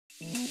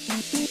With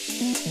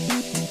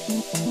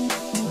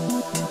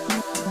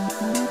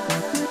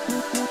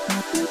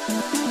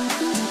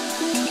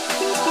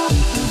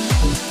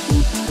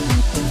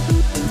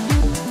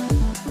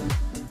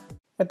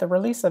the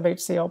release of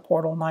HCL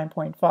Portal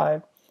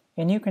 9.5,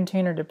 a new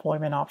container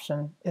deployment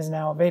option is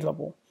now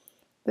available.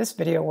 This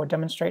video will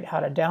demonstrate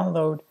how to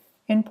download,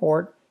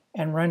 import,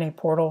 and run a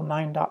Portal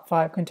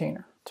 9.5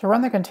 container. To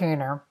run the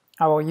container,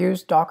 I will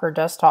use Docker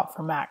Desktop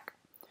for Mac.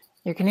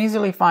 You can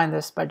easily find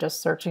this by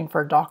just searching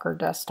for Docker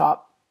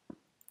Desktop.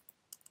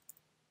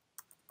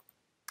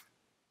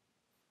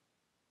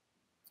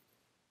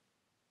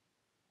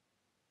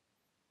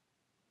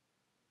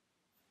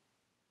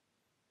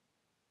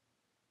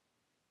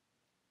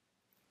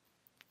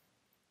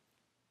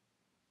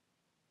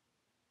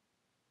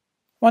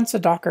 Once the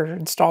Docker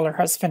installer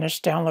has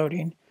finished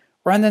downloading,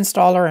 run the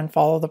installer and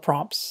follow the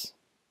prompts.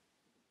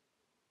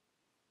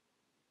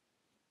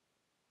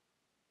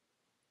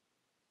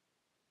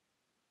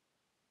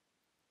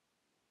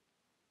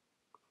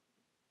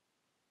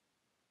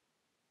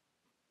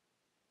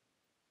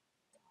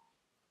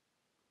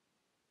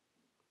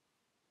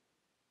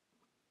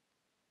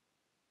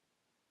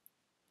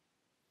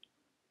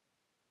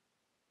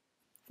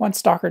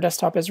 Once Docker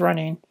Desktop is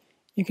running,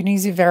 you can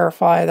easily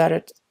verify that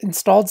it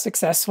installed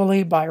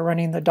successfully by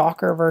running the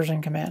docker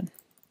version command.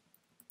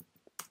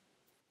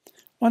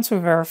 Once we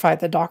verify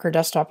that Docker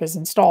Desktop is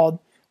installed,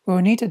 we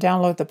will need to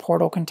download the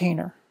Portal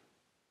container.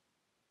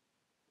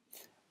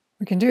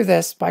 We can do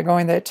this by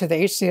going to the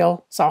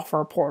HCL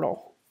software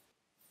portal.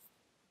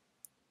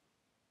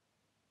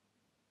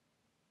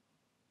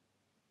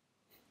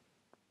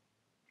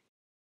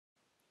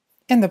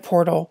 In the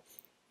portal,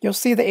 you'll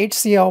see the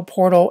HCL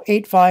Portal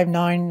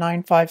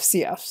 85995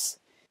 CFs.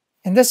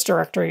 In this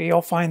directory,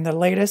 you'll find the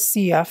latest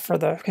CF for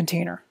the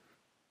container.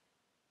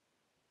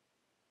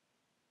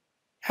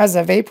 As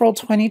of April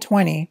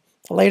 2020,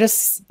 the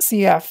latest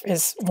CF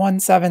is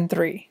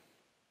 173.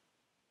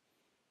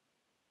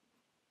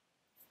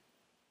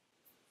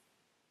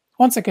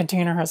 Once a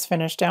container has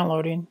finished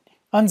downloading,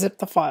 unzip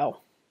the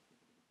file.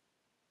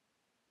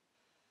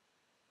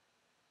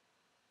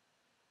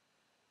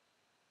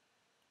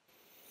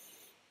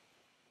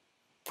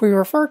 If we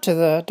refer to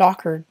the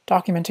Docker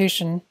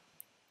documentation,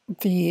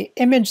 the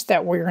image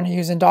that we're going to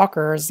use in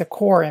Docker is the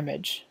core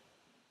image.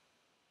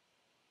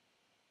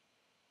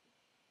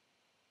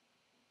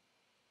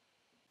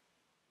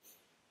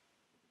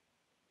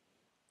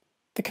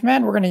 The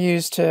command we're going to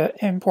use to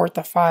import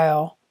the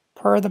file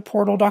per the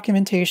Portal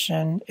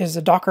documentation is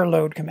the docker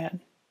load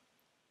command.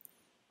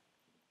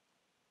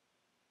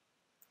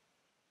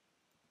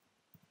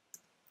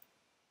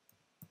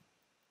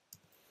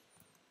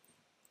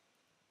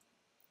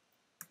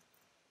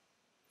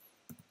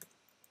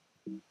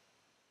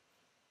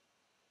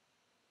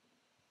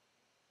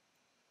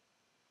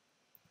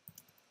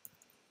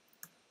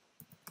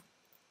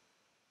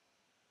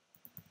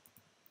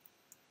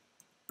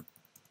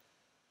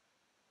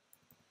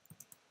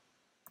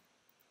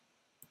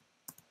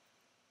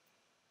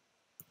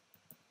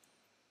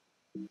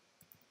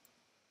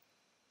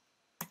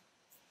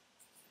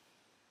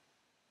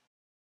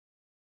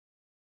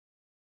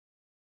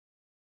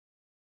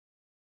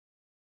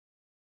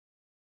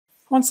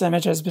 Once the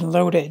image has been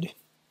loaded,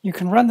 you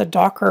can run the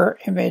docker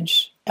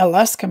image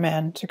ls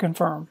command to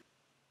confirm.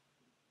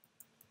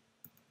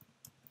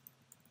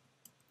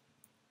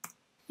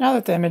 Now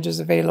that the image is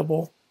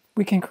available,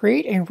 we can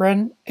create and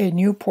run a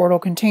new Portal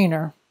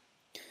container.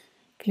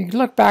 If you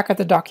look back at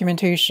the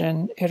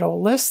documentation, it'll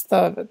list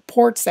the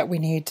ports that we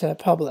need to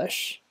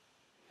publish.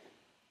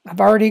 I've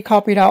already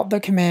copied out the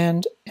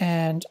command,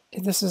 and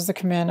this is the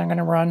command I'm going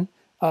to run,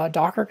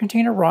 docker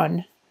container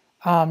run.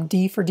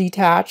 D for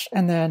detach,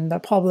 and then the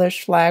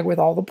publish flag with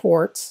all the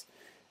ports.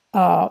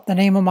 The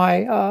name of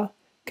my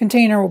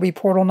container will be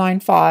Portal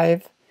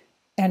 9.5,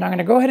 and I'm going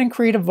to go ahead and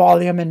create a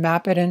volume and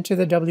map it into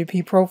the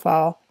WP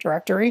profile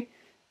directory,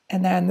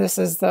 and then this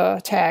is the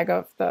tag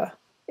of the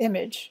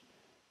image.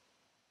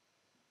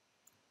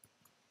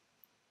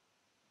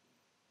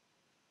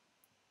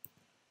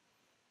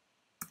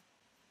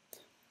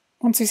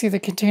 Once you see the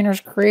containers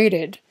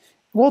created,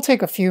 it will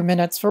take a few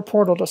minutes for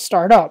Portal to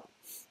start up.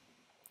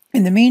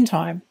 In the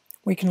meantime,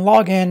 we can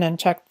log in and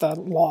check the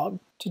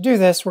log. To do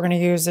this, we're going to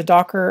use the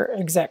docker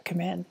exec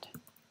command.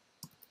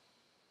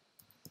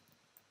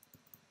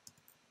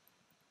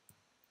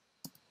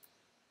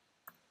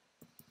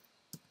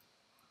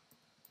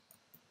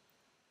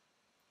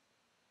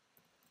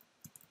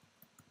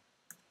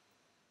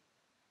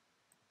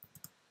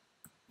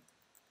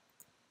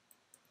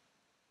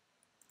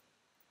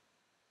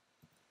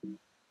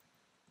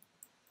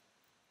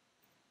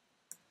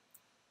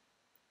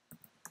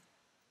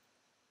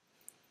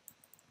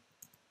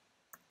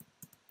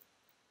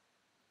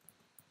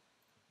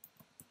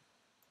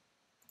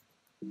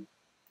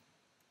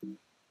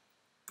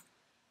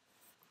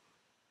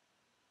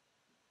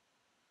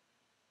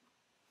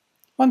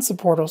 Once the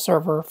Portal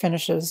server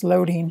finishes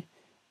loading,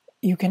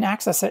 you can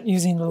access it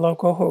using the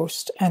local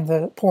host and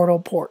the Portal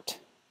port.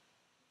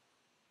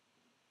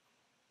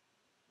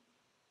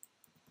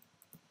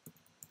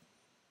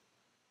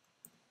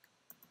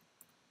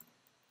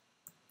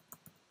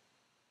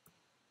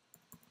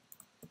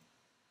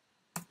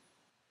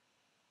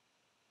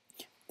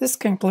 This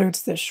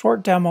concludes this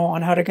short demo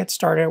on how to get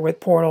started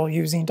with Portal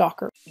using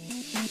Docker.